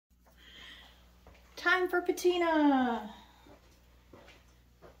Time for patina.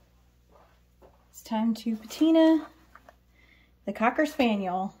 It's time to patina the Cocker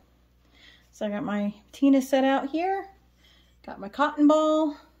Spaniel. So I got my patina set out here. Got my cotton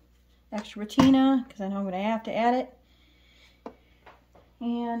ball, extra patina, because I know I'm going to have to add it.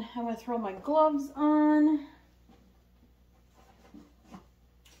 And I'm going to throw my gloves on.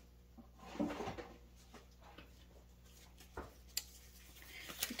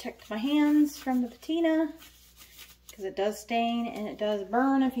 Protect my hands from the patina, because it does stain and it does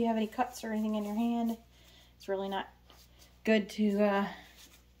burn if you have any cuts or anything in your hand. It's really not good to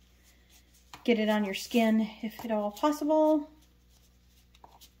get it on your skin if at all possible.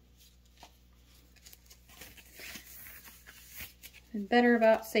 Been better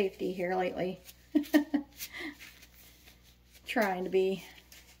about safety here lately. Trying to be.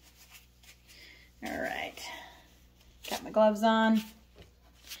 All right. Got my gloves on.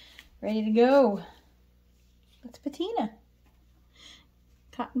 Ready to go. Let's patina.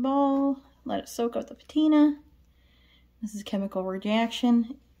 Cotton ball. Let it soak up the patina. This is chemical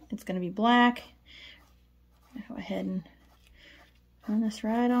reaction. It's going to be black. I'll go ahead and run this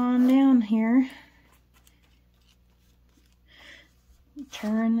right on down here.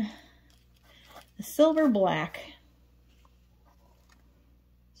 Turn the silver black.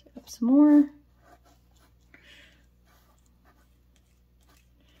 Soak up some more.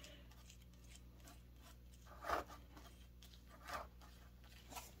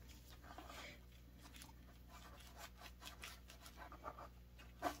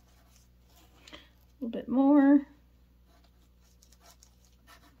 A little bit more.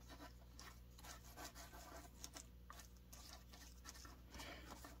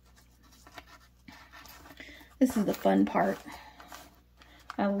 This is the fun part.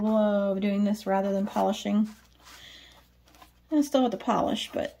 I love doing this rather than polishing. I still have to polish,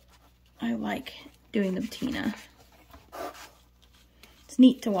 but I like doing the patina. It's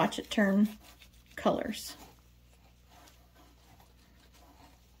neat to watch it turn colors.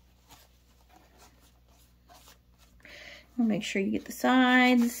 Make sure you get the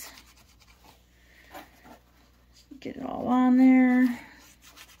sides. Get it all on there. I'm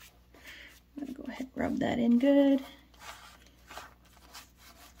gonna go ahead and rub that in good.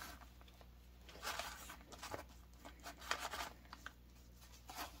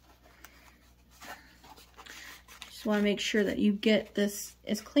 Just want to make sure that you get this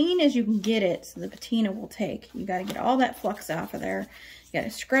as clean as you can get it so the patina will take. You got to get all that flux off of there. You got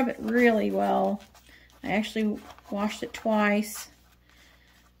to scrub it really well. I actually washed it twice.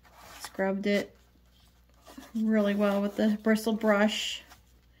 Scrubbed it really well with the bristle brush.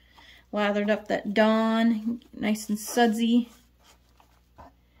 Lathered up that Dawn, nice and sudsy.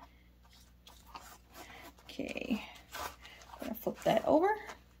 Okay, I'm gonna flip that over.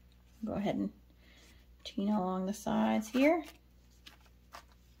 Go ahead and patina along the sides here.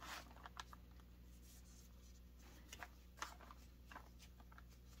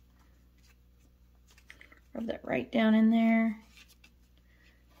 Rub that right down in there.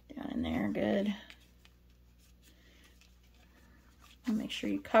 Down in there, good. And make sure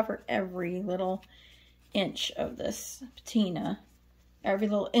you cover every little inch of this patina. Every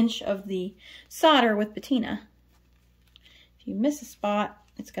little inch of the solder with patina. If you miss a spot,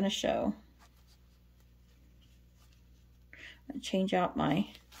 it's going to show. I'm going to change out my...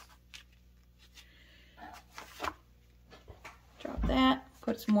 Drop that.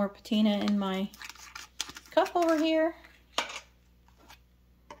 Put some more patina in my cup over here.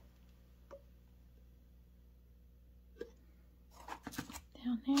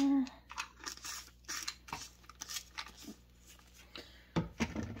 Down there.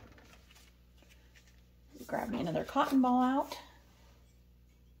 Grab me another cotton ball out.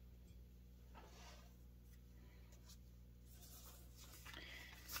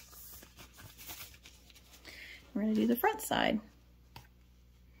 We're going to do the front side.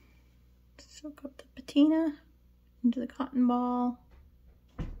 Soak up the patina into the cotton ball.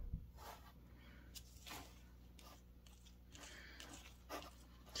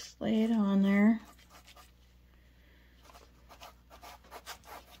 Just lay it on there.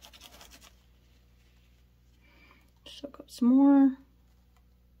 Soak up some more.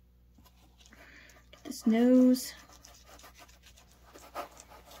 Get this nose.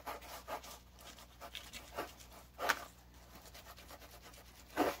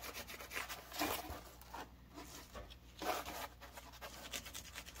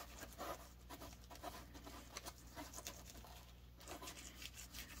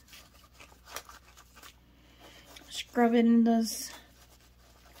 Scrub it in those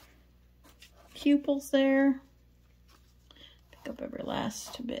pupils there. Pick up every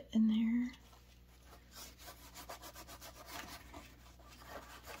last bit in there.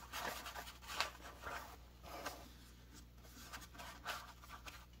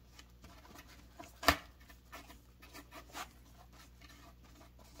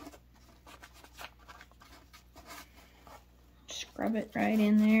 Scrub it right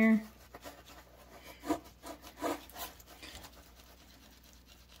in there.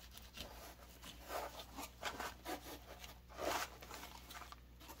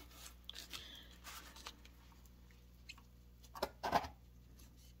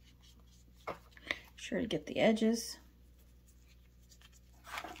 Sure to get the edges.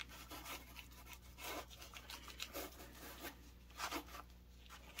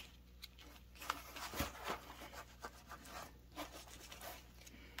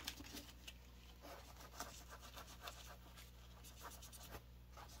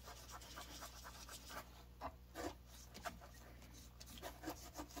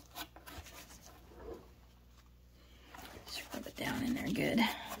 Scrub it down in there good.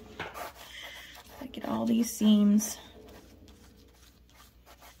 Get all these seams.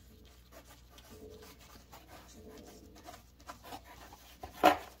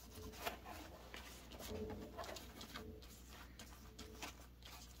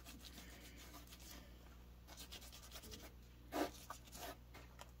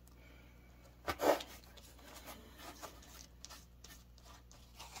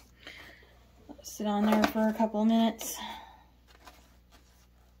 Sit on there for a couple of minutes.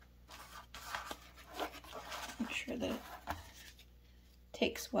 That it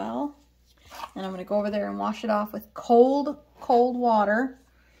takes well. And I'm going to go over there and wash it off with cold water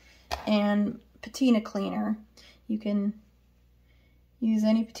and patina cleaner. You can use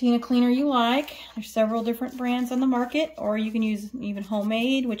any patina cleaner you like. There's several different brands on the market, or you can use even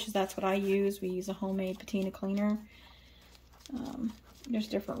homemade, that's what I use. We use a homemade patina cleaner. There's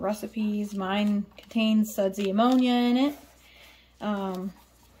different recipes. Mine contains sudsy ammonia in it.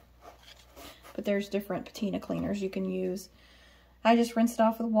 But there's different patina cleaners you can use. I just rinse it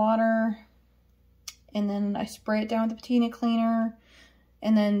off with water, and then I spray it down with the patina cleaner,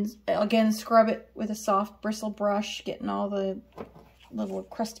 and then again scrub it with a soft bristle brush, getting all the little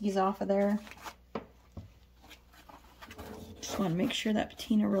crusties off of there. Just want to make sure that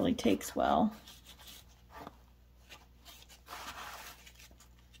patina really takes well.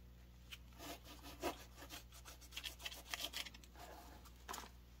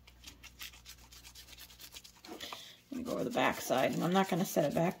 Go over the back side, and I'm not going to set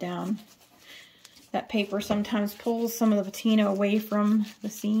it back down. That paper sometimes pulls some of the patina away from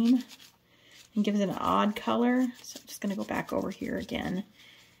the seam and gives it an odd color. So I'm just going to go back over here again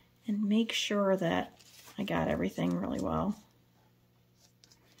and make sure that I got everything really well.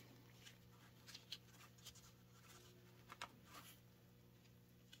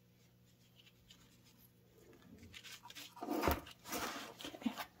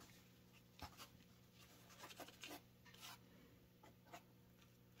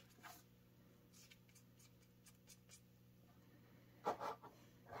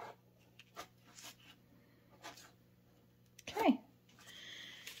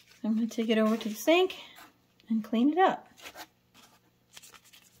 I'm going to take it over to the sink and clean it up.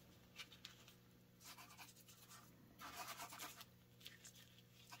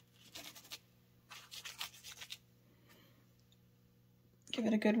 Give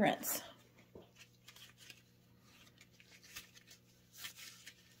it a good rinse.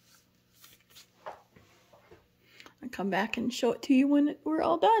 I'll come back and show it to you when we're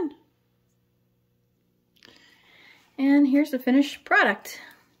all done. And here's the finished product.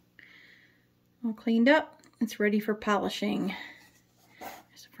 All cleaned up. It's ready for polishing.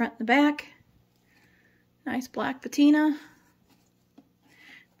 There's the front and the back. Nice black patina.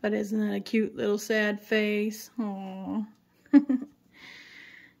 But isn't that a cute little sad face? Aww.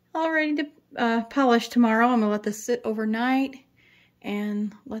 All ready to polish tomorrow. I'm going to let this sit overnight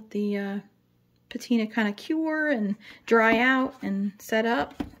and let the patina kind of cure and dry out and set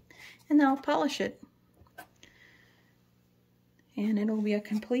up. And then I'll polish it. And it'll be a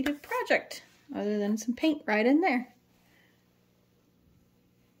completed project, other than some paint right in there.